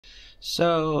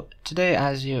So today,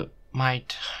 as you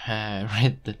might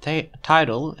read the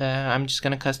title, I'm just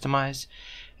gonna customize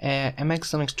MX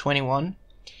Linux 21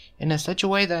 in such a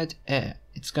way that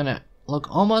it's gonna look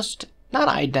almost not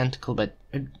identical, but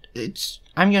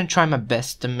I'm gonna try my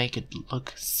best to make it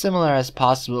look similar as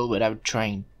possible without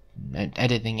trying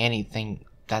editing anything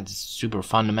that's super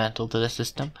fundamental to the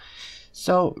system.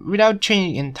 So without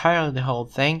changing entirely the whole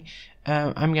thing,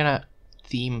 I'm gonna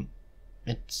theme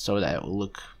it so that it will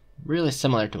look really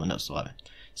similar to Windows 11.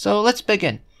 So let's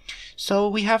begin. So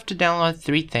we have to download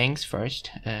three things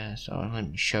first. So let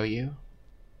me show you.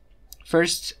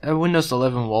 First, a Windows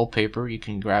 11 wallpaper. You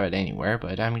can grab it anywhere,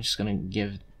 but I'm just gonna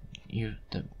give you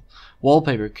the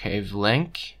wallpaper cave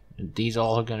link. These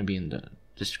all are gonna be in the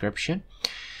description.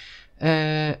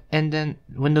 And then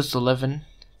Windows 11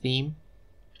 theme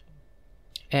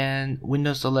and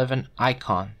Windows 11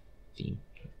 icon theme.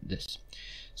 This.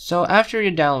 So after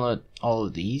you download all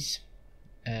of these,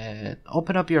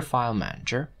 open up your file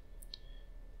manager,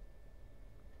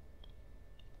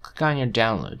 click on your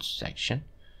downloads section.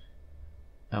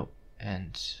 Oh,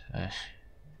 and I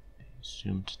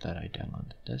assumed that I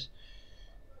downloaded this.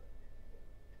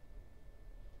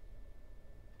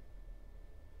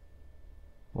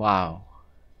 Wow.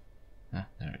 There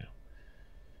we go.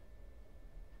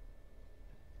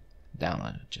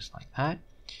 Download it just like that.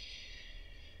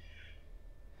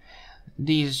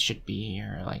 These should be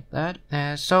here like that.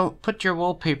 So put your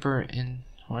wallpaper in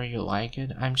where you like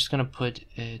it. I'm just gonna put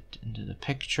it into the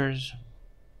pictures.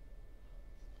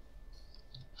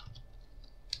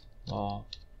 Wall.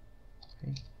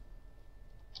 Okay.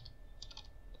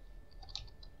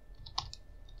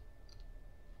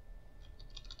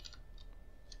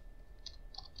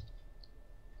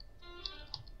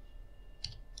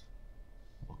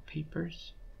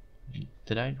 Wallpapers.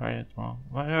 Did I write it wrong?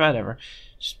 Whatever.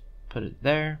 Just put it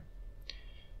there.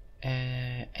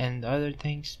 And the other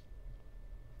things,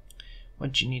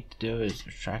 what you need to do is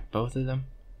extract both of them.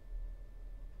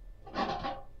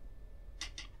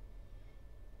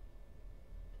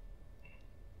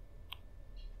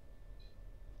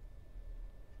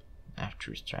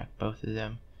 After extract both of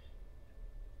them,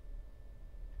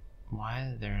 why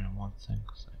are they in one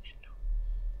single section?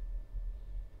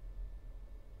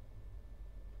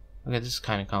 Okay, this is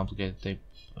kind of complicated.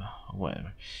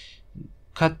 Whatever.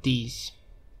 Cut these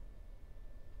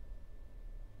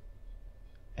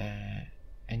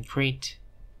and create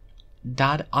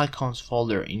 .icons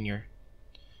folder in your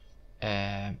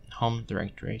home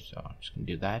directory. So I'm just gonna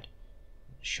do that.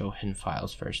 Show hidden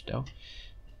files first though,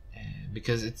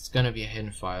 because it's gonna be a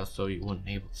hidden file, so you wouldn't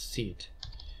be able to see it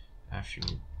after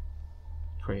you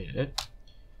created it.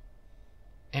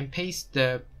 And paste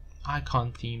the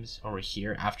icon themes over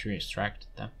here after you extracted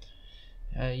them.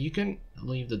 You can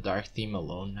leave the dark theme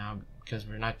alone now because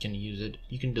we're not going to use it.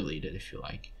 You can delete it if you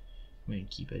like. I'm going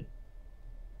to keep it.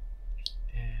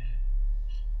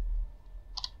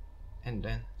 And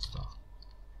then install.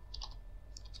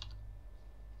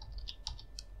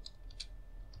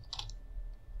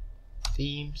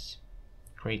 Themes.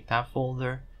 Create that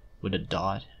folder with a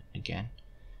dot again.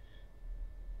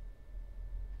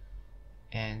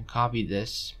 And copy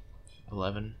this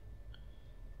 11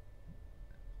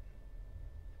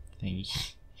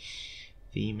 thingy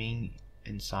theming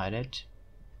inside it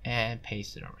and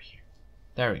paste it over here.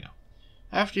 There we go.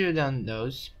 After you've done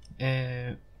those,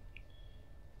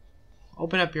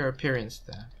 open up your appearance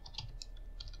tab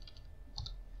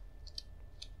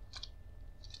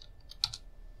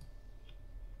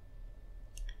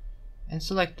and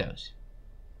select those.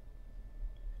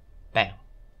 Bam.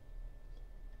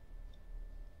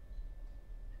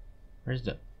 Where's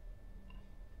the...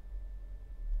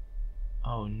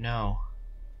 Oh no.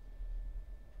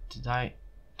 Did I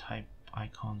type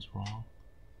icons wrong?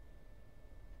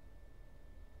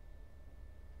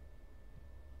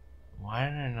 Why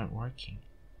are they not working?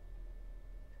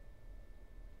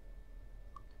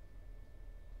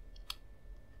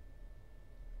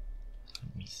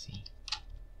 Let me see.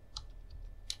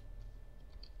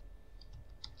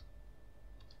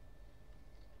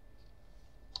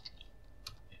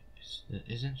 It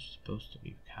isn't supposed to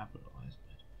be capitalized,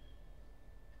 but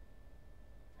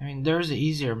I mean, there's an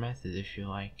easier method if you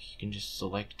like. You can just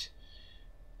select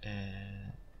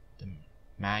them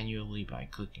manually by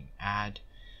clicking add.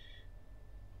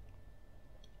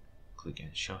 Click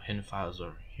and show hidden files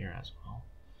over here as well,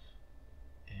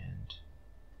 and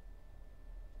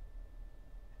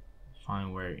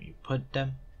find where you put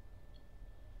them.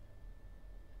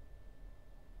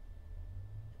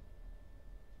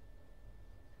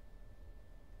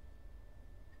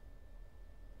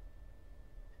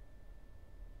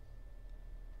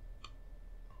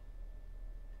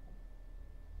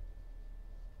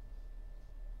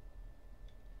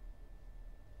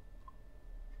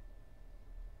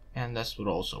 and this would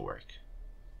also work.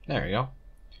 There we go.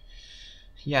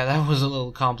 Yeah, that was a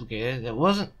little complicated. It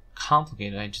wasn't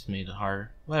complicated, I just made it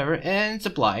harder. Whatever, and it's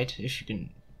applied. If you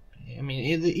can, I mean,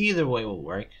 either way will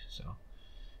work. So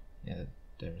yeah,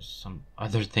 there's some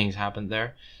other things happened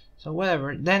there. So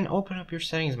whatever. Then open up your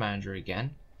settings manager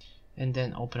again, and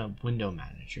then open up window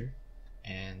manager,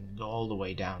 and go all the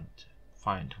way down to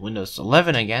find Windows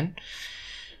 11 again.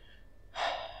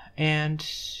 And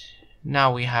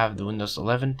now we have the Windows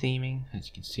 11 theming. As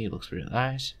you can see, it looks really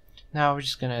nice. Now we're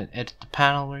just gonna edit the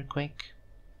panel real quick.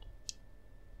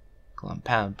 Click on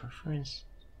panel preference.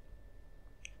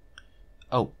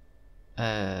 Oh,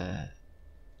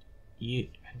 you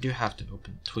do have to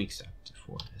open Tweaks app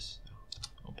for this. So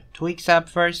open Tweaks app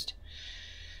first,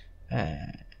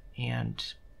 and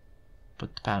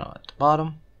put the panel at the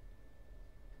bottom,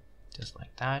 just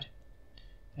like that.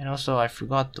 And also, I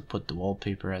forgot to put the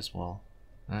wallpaper as well,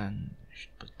 and I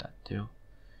should put that too.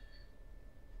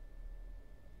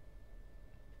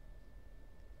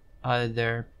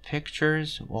 Either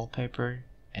pictures, wallpaper,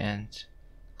 and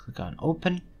click on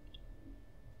open.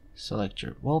 Select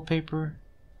your wallpaper.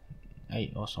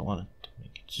 I also wanted to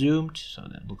make it zoomed so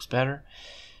that it looks better.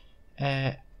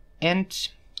 And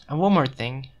one more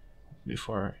thing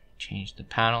before I change the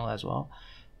panel as well.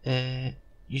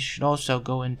 You should also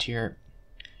go into your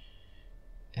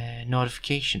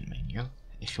notification menu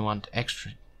if you want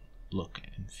extra look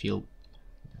and feel,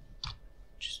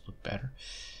 just look better.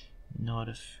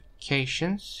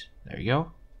 Notifications, there you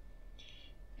go,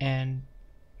 and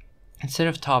instead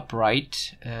of top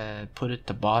right, put it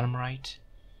to bottom right,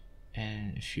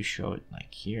 and if you show it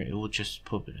like here, it will just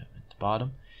put it at the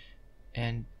bottom.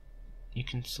 And you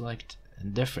can select a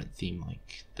different theme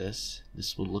like this.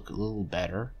 This will look a little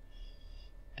better,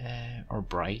 or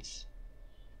bright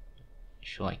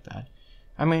if you like that.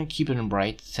 I'm going to keep it in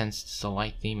bright since it's a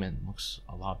light theme and looks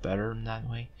a lot better in that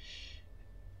way.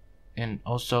 And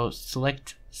also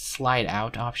select slide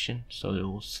out option so it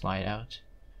will slide out.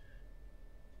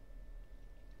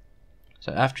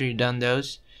 So after you've done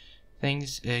those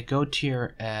things, go to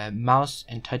your mouse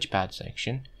and touchpad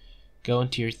section, go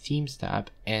into your themes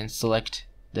tab and select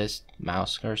this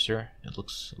mouse cursor. It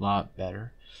looks a lot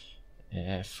better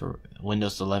for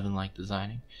Windows 11 like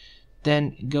designing.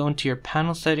 Then go into your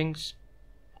panel settings,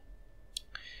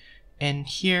 and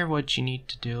here what you need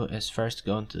to do is first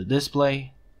go into the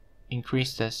display,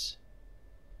 increase this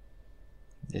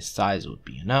size would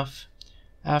be enough.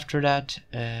 After that,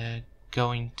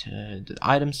 go into the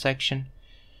item section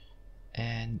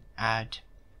and add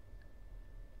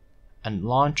a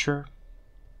launcher,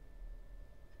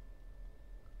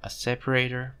 a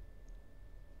separator,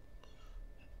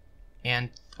 and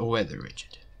a weather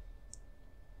widget.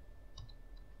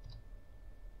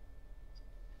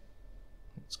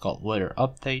 It's called weather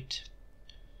update.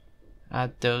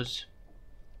 Add those.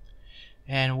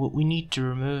 And what we need to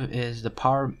remove is the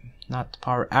power, not the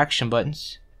power action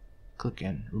buttons. Click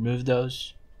and remove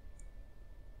those.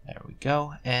 There we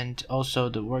go. And also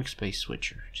the workspace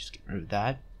switcher. Just get rid of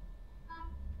that.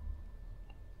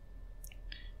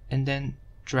 And then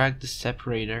drag the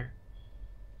separator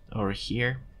over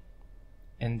here.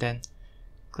 And then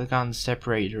click on the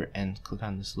separator and click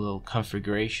on this little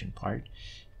configuration part.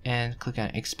 And click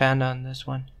on expand on this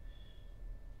one.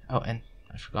 Oh, and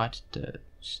I forgot to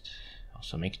just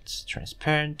also make it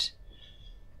transparent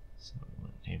so we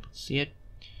won't be able to see it.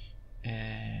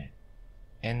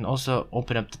 And also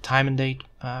open up the time and date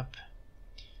app.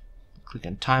 Click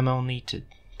on time only to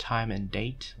time and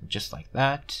date, just like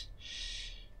that.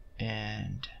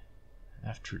 And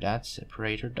after that,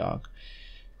 separator dog,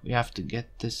 we have to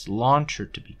get this launcher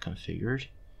to be configured.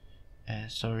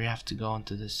 So we have to go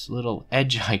into this little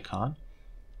edge icon,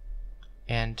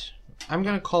 and I'm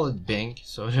gonna call it Bing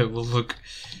so it will look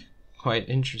quite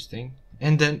interesting.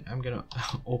 And then I'm gonna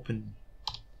open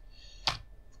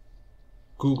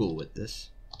Google with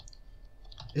this.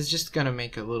 It's just gonna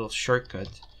make a little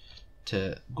shortcut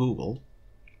to Google,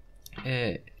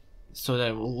 so that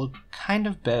it will look kind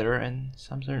of better in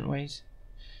some certain ways.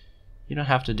 You don't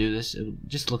have to do this, it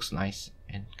just looks nice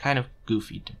and kind of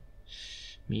goofy to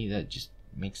me. That just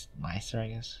makes it nicer, I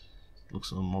guess. It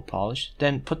looks a little more polished.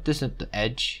 Then put this at the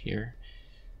edge here,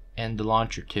 and the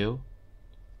launcher too.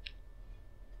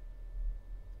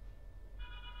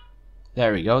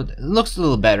 There we go. It looks a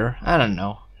little better. I don't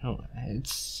know.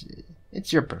 It's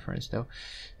your preference though.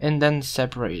 And then the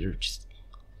separator, just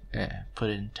put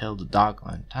it until the dog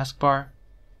on taskbar.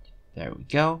 There we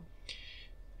go.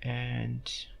 And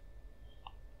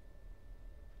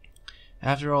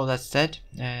after all that's said,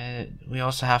 we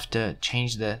also have to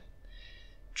change the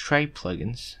tray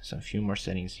plugins. So a few more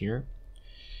settings here.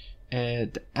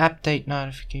 the update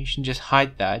notification, just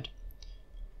hide that.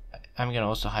 I'm gonna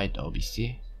also hide the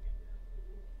OBC,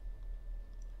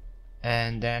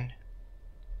 and then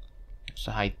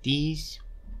also hide these.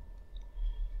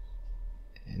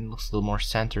 It looks a little more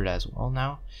centered as well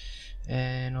now,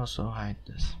 and also hide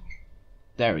this.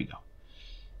 There we go.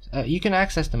 You can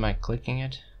access them by clicking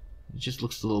it. It just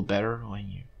looks a little better when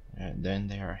you then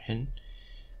they are hidden.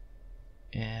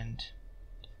 And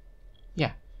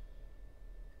yeah,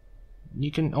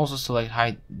 you can also select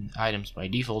hide items by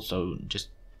default, so just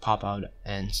pop out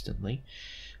instantly.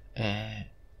 You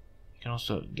can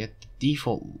also get the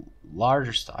default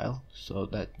larger style so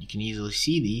that you can easily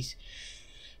see these.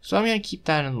 So I'm gonna keep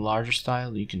that in the larger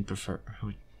style. You can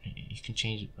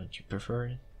change it what you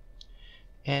prefer.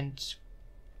 And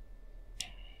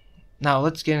now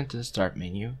let's get into the start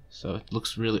menu. So it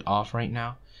looks really off right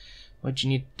now. What you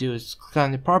need to do is click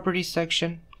on the properties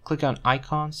section, click on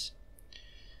icons,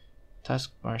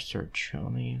 taskbar search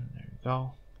only. There we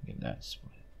go. Get that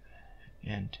split.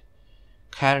 And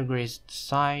categories to the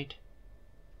side.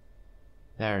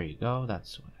 There you go.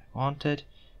 That's what I wanted.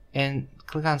 And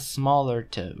click on smaller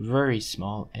to very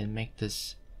small and make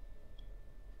this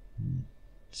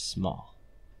small.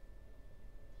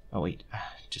 Oh wait,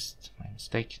 just my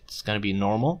mistake. It's gonna be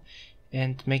normal,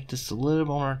 and make this a little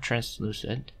more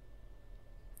translucent.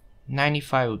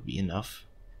 95 would be enough.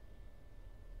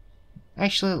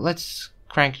 Actually, let's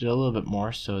crank it a little bit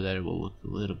more so that it will look a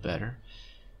little better.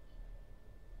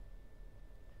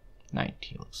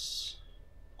 90 looks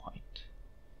quite.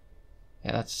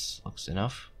 Yeah, that's looks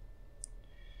enough.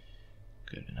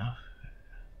 Good enough.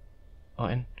 Oh,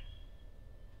 and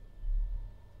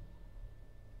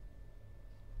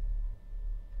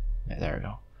yeah, there we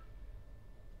go.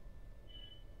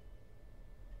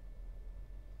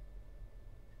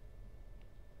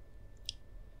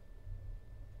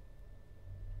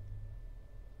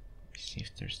 See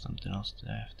if there's something else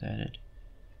that I have to edit.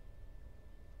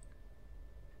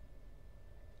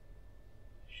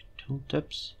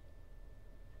 Tooltips.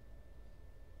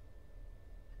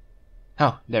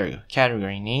 Oh, there we go.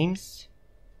 Category names.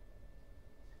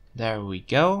 There we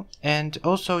go. And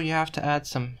also you have to add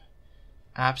some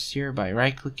apps here by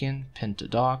right clicking, pin to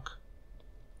dock.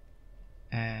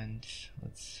 And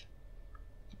let's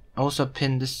also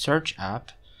pin the search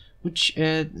app, which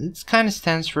it kind of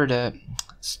stands for the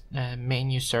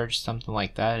menu search, something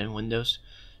like that in Windows,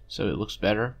 so it looks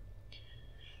better.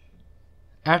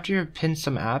 After you pin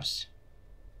some apps,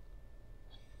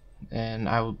 and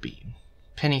I will be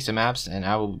pinning some apps, and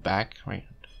I will be back right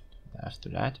after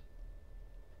that.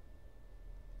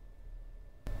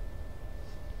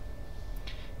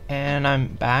 And I'm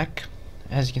back.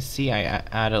 As you can see, I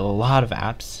added a lot of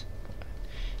apps,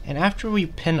 and after we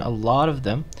pin a lot of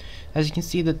them, as you can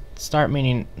see, the start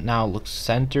menu now looks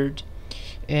centered.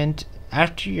 And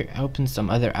after you open some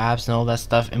other apps and all that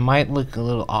stuff, it might look a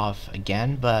little off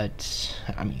again, but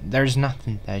I mean, there's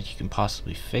nothing that you can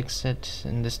possibly fix it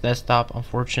in this desktop,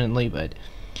 unfortunately. But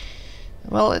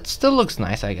well, it still looks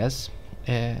nice, I guess,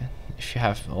 if you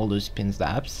have all those pinned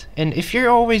apps. And if you're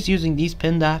always using these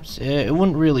pinned apps, it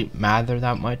wouldn't really matter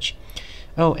that much.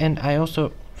 Oh, and I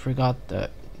also forgot to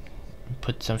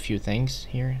put some few things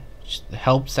here, just the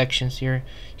help sections here.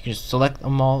 You can just select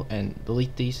them all and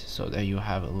delete these so that you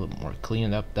have a little more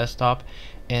cleaned up desktop.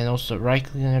 And also right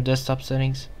click on your desktop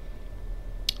settings.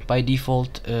 By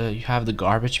default, you have the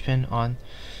garbage pin on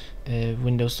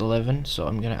Windows 11, so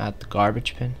I'm gonna add the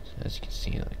garbage pin. As you can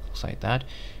see, it looks like that.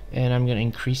 And I'm gonna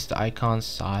increase the icon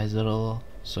size a little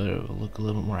so it will look a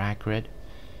little more accurate,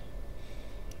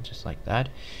 just like that.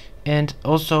 And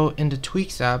also in the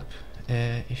tweaks app,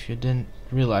 if you didn't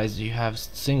realize, you have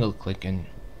single click in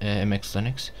MX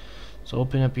Linux. So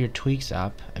open up your tweaks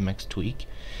app, MX Tweak,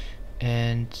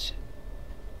 and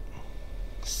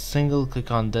single click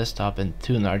on desktop and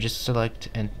tuner. Just select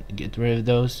and get rid of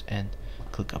those and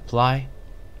click apply.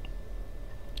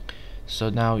 So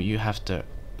now you have to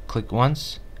click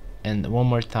once and one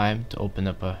more time to open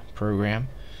up a program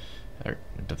or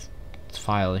the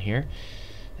file here.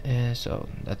 So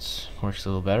that works a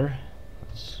little better.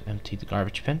 Let's empty the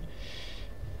garbage bin.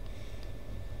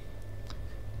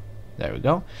 There we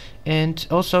go. And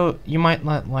also, you might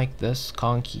not like this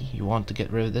conky. You want to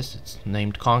get rid of this. It's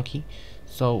named conky.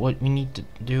 So what we need to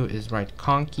do is write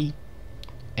conky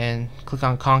and click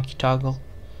on conky toggle,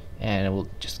 and it will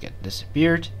just get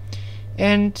disappeared.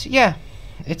 And yeah,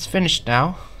 it's finished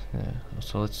now.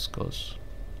 So let's go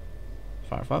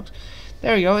Firefox.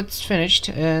 There we go. It's finished.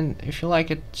 And if you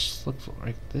like it, just look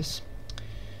like this.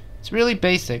 It's really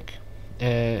basic.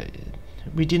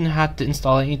 we didn't have to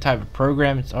install any type of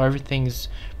program. It's everything is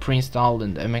pre-installed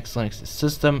in the MX Linux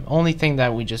system. Only thing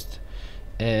that we just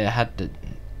had to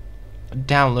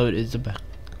download is about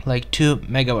like 2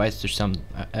 megabytes or something.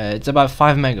 It's about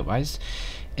 5 megabytes,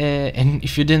 and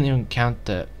if you didn't even count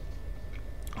the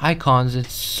icons,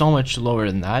 it's so much lower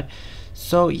than that.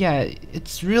 So yeah,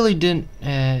 it's really didn't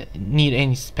need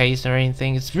any space or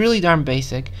anything. It's really darn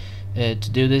basic to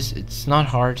do this. It's not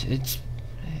hard.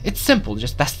 It's simple.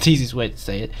 Just that's the easiest way to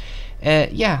say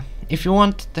it. Yeah, if you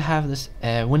want to have this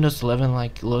Windows 11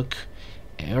 like look,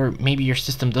 or maybe your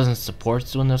system doesn't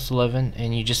support Windows 11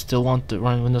 and you just still want to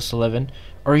run Windows 11,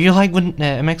 or you like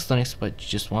MX Linux but you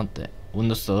just want the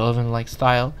Windows 11 like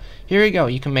style, here you go.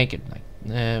 You can make it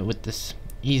like with this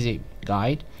easy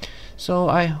guide. So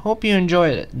I hope you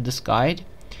enjoyed this guide,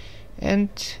 and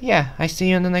yeah, I see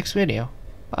you in the next video.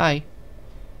 Bye.